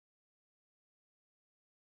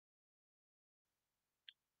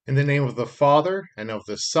In the name of the Father, and of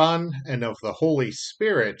the Son, and of the Holy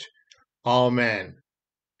Spirit. Amen.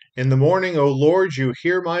 In the morning, O Lord, you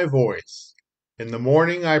hear my voice. In the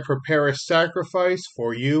morning I prepare a sacrifice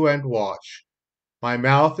for you and watch. My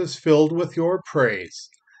mouth is filled with your praise,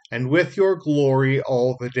 and with your glory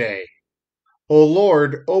all the day. O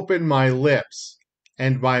Lord, open my lips,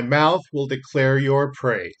 and my mouth will declare your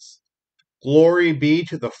praise. Glory be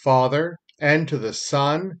to the Father, and to the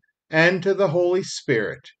Son, and to the Holy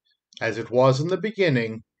Spirit, as it was in the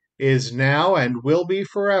beginning, is now, and will be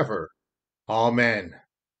forever. Amen.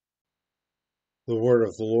 The word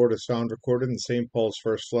of the Lord is found recorded in St. Paul's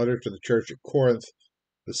first letter to the church at Corinth,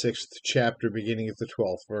 the 6th chapter, beginning at the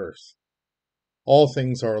 12th verse. All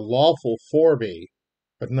things are lawful for me,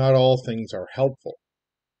 but not all things are helpful.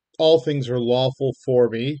 All things are lawful for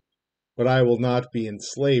me, but I will not be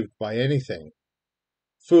enslaved by anything.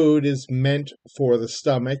 Food is meant for the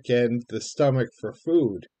stomach, and the stomach for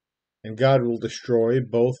food, and God will destroy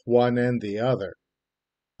both one and the other.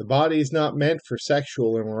 The body is not meant for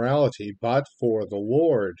sexual immorality, but for the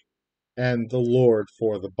Lord, and the Lord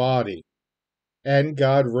for the body. And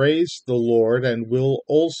God raised the Lord, and will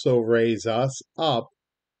also raise us up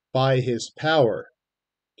by his power.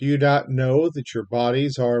 Do you not know that your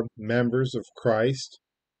bodies are members of Christ?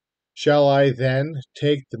 Shall I then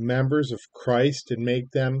take the members of Christ and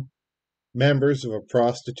make them members of a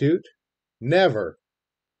prostitute? Never.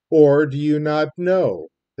 Or do you not know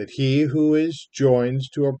that he who is joined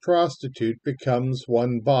to a prostitute becomes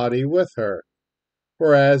one body with her?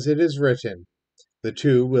 For as it is written, the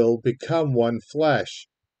two will become one flesh.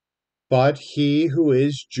 But he who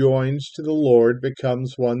is joined to the Lord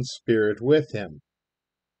becomes one spirit with him.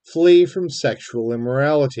 Flee from sexual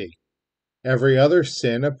immorality. Every other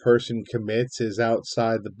sin a person commits is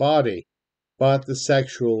outside the body, but the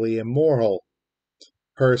sexually immoral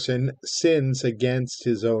person sins against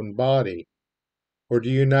his own body. Or do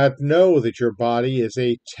you not know that your body is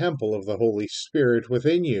a temple of the Holy Spirit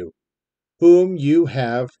within you, whom you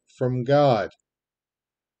have from God?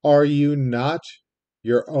 Are you not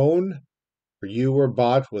your own? For you were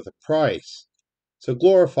bought with a price. So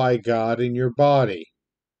glorify God in your body.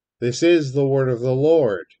 This is the word of the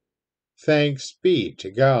Lord. Thanks be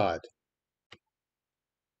to God.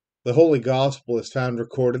 The Holy Gospel is found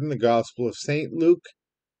recorded in the Gospel of St. Luke,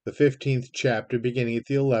 the 15th chapter, beginning at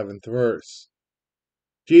the 11th verse.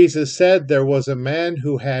 Jesus said there was a man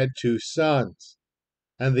who had 2 sons,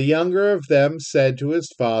 and the younger of them said to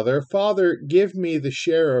his father, Father, give me the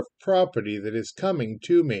share of property that is coming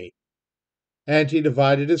to me. And he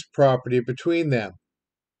divided his property between them.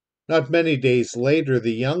 Not many days later,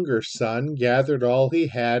 the younger son gathered all he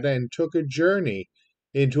had and took a journey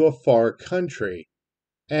into a far country,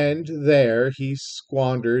 and there he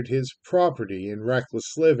squandered his property in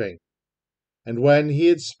reckless living. And when he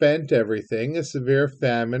had spent everything, a severe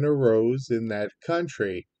famine arose in that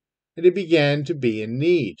country, and he began to be in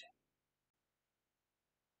need.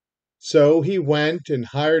 So he went and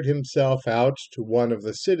hired himself out to one of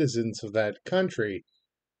the citizens of that country,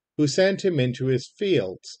 who sent him into his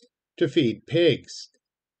fields to feed pigs.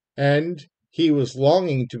 And he was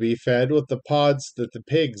longing to be fed with the pods that the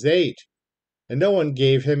pigs ate, and no one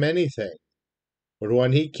gave him anything. But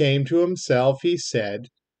when he came to himself, he said,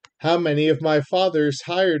 How many of my father's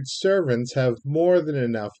hired servants have more than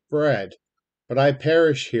enough bread, but I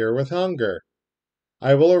perish here with hunger?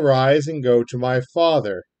 I will arise and go to my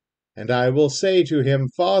father, and I will say to him,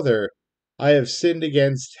 Father, I have sinned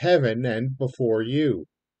against heaven and before you.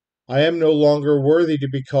 I am no longer worthy to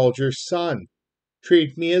be called your son.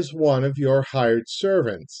 Treat me as one of your hired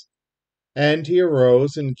servants. And he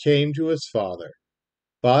arose and came to his father.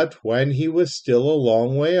 But when he was still a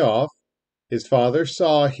long way off, his father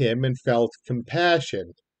saw him and felt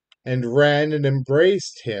compassion, and ran and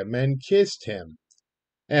embraced him and kissed him.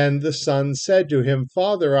 And the son said to him,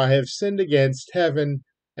 Father, I have sinned against heaven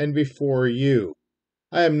and before you.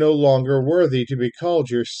 I am no longer worthy to be called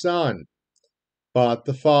your son. But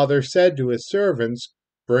the father said to his servants,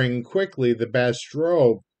 Bring quickly the best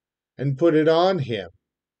robe, and put it on him,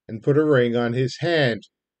 and put a ring on his hand,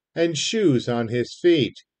 and shoes on his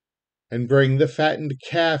feet, and bring the fattened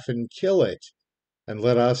calf and kill it, and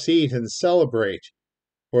let us eat and celebrate.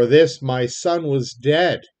 For this my son was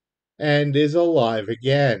dead, and is alive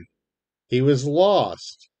again. He was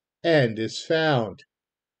lost, and is found.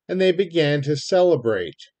 And they began to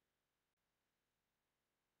celebrate.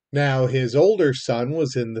 Now his older son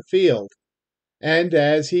was in the field, and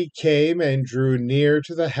as he came and drew near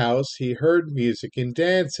to the house, he heard music and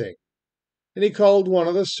dancing. And he called one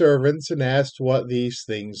of the servants and asked what these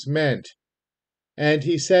things meant. And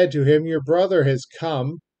he said to him, Your brother has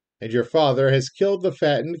come, and your father has killed the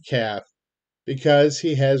fattened calf, because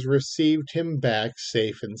he has received him back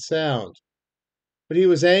safe and sound. But he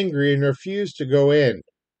was angry and refused to go in.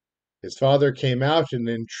 His father came out and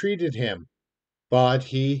entreated him, but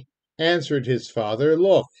he answered his father,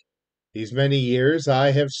 Look, these many years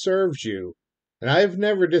I have served you, and I have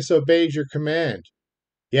never disobeyed your command.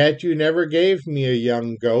 Yet you never gave me a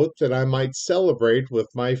young goat that I might celebrate with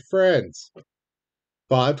my friends.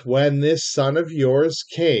 But when this son of yours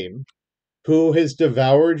came, who has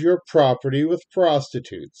devoured your property with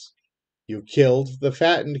prostitutes, you killed the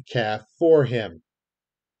fattened calf for him.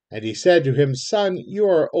 And he said to him, Son, you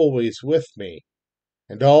are always with me,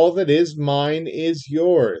 and all that is mine is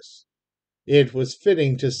yours. It was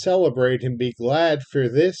fitting to celebrate and be glad, for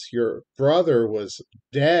this your brother was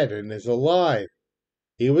dead and is alive.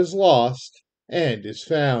 He was lost and is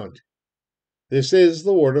found. This is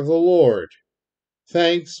the word of the Lord.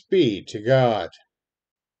 Thanks be to God.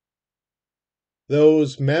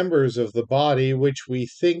 Those members of the body which we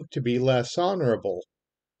think to be less honorable,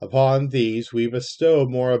 upon these we bestow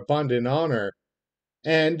more abundant honor,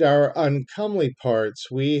 and our uncomely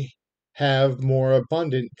parts we have more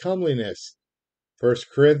abundant comeliness. 1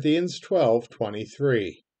 Corinthians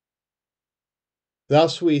 12:23.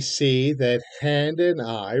 Thus we see that hand and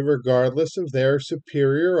eye, regardless of their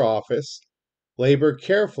superior office, labor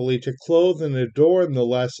carefully to clothe and adorn the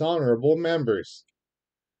less honorable members.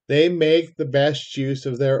 They make the best use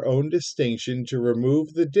of their own distinction to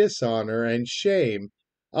remove the dishonor and shame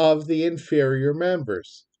of the inferior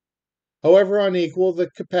members. However unequal the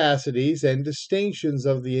capacities and distinctions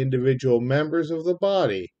of the individual members of the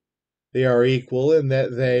body, they are equal in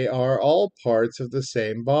that they are all parts of the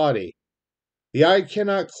same body. The eye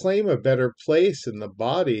cannot claim a better place in the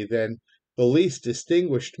body than the least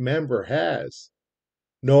distinguished member has,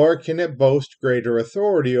 nor can it boast greater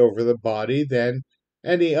authority over the body than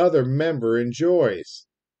any other member enjoys.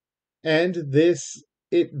 And this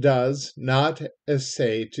it does not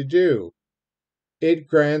essay to do. It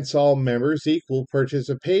grants all members equal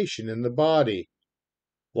participation in the body.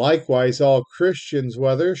 Likewise, all Christians,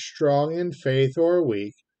 whether strong in faith or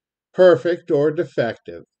weak, perfect or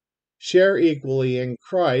defective, share equally in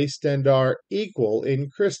Christ and are equal in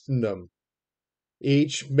Christendom.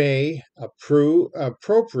 Each may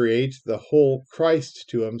appropriate the whole Christ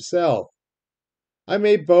to himself. I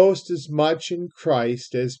may boast as much in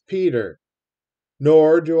Christ as Peter,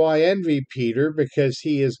 nor do I envy Peter because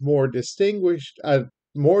he is a more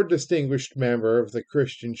distinguished member of the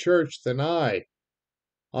Christian church than I.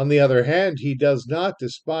 On the other hand, he does not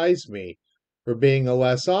despise me for being a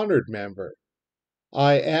less honored member.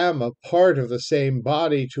 I am a part of the same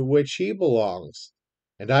body to which he belongs,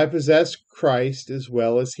 and I possess Christ as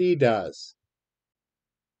well as he does.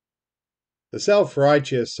 The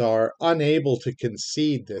self-righteous are unable to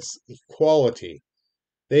concede this equality.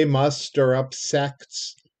 They must stir up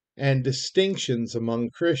sects and distinctions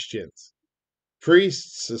among Christians.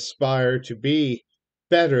 Priests aspire to be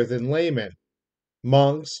better than laymen,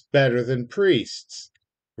 monks better than priests,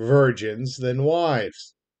 virgins than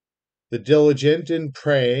wives. The diligent in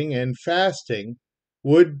praying and fasting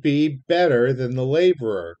would be better than the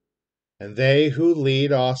laborer, and they who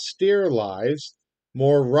lead austere lives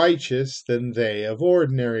more righteous than they of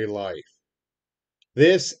ordinary life.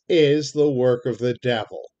 This is the work of the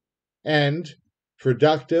devil, and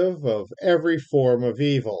productive of every form of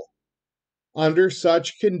evil. Under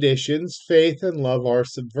such conditions, faith and love are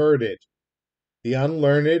subverted. The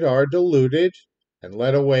unlearned are deluded and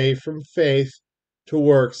led away from faith to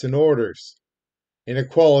works and orders.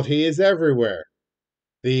 Inequality is everywhere.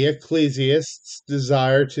 The ecclesiasts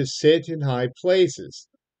desire to sit in high places,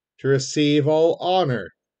 to receive all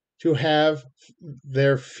honor, to have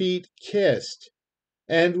their feet kissed,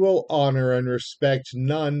 and will honor and respect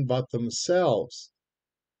none but themselves.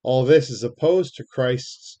 All this is opposed to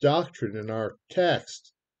Christ's doctrine in our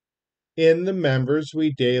text. In the members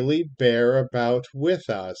we daily bear about with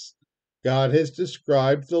us, God has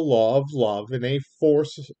described the law of love in a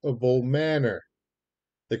forcible manner.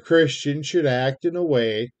 The Christian should act in a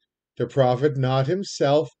way to profit not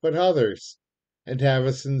himself but others, and have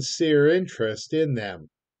a sincere interest in them.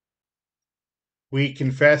 We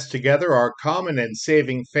confess together our common and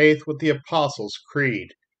saving faith with the Apostles' Creed.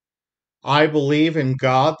 I believe in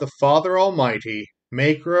God the Father Almighty,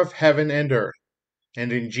 maker of heaven and earth,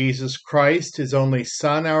 and in Jesus Christ, his only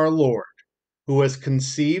Son, our Lord, who was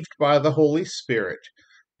conceived by the Holy Spirit,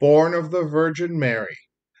 born of the Virgin Mary,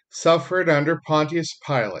 suffered under Pontius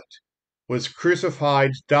Pilate, was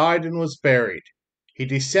crucified, died, and was buried. He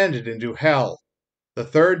descended into hell. The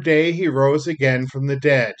third day he rose again from the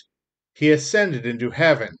dead. He ascended into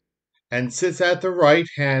heaven, and sits at the right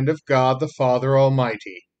hand of God the Father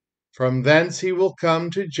Almighty. From thence he will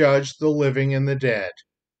come to judge the living and the dead.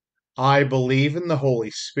 I believe in the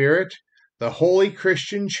Holy Spirit, the holy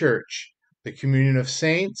Christian Church, the communion of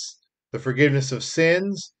saints, the forgiveness of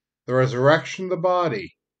sins, the resurrection of the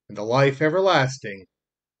body, and the life everlasting.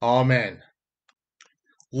 Amen.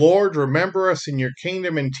 Lord, remember us in your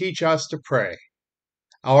kingdom and teach us to pray.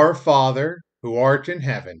 Our Father, who art in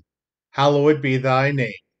heaven, hallowed be thy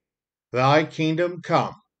name. Thy kingdom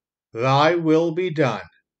come, thy will be done,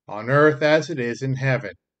 on earth as it is in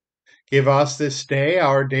heaven. Give us this day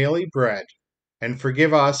our daily bread, and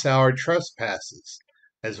forgive us our trespasses,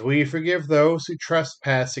 as we forgive those who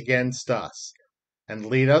trespass against us. And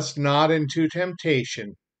lead us not into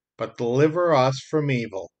temptation, but deliver us from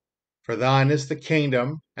evil. For thine is the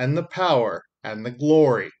kingdom, and the power, and the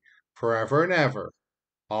glory, forever and ever.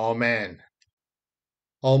 Amen.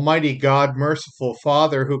 Almighty God, merciful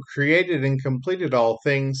Father, who created and completed all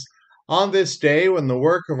things, on this day when the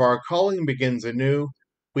work of our calling begins anew,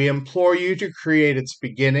 we implore you to create its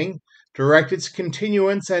beginning, direct its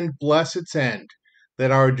continuance, and bless its end,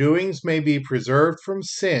 that our doings may be preserved from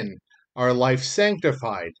sin, our life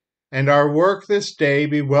sanctified, and our work this day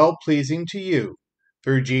be well-pleasing to you.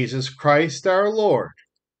 Through Jesus Christ our Lord.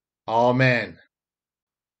 Amen.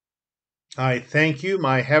 I thank you,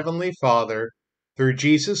 my heavenly Father, through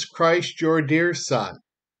Jesus Christ, your dear Son,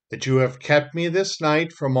 that you have kept me this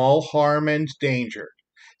night from all harm and danger.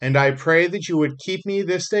 And I pray that you would keep me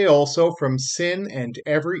this day also from sin and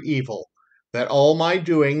every evil, that all my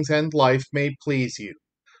doings and life may please you.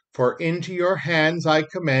 For into your hands I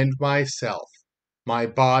commend myself, my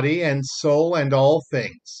body and soul and all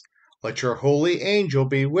things. Let your holy angel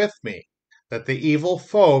be with me, that the evil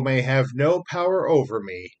foe may have no power over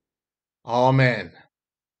me. Amen.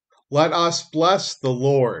 Let us bless the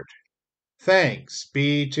Lord. Thanks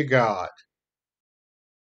be to God.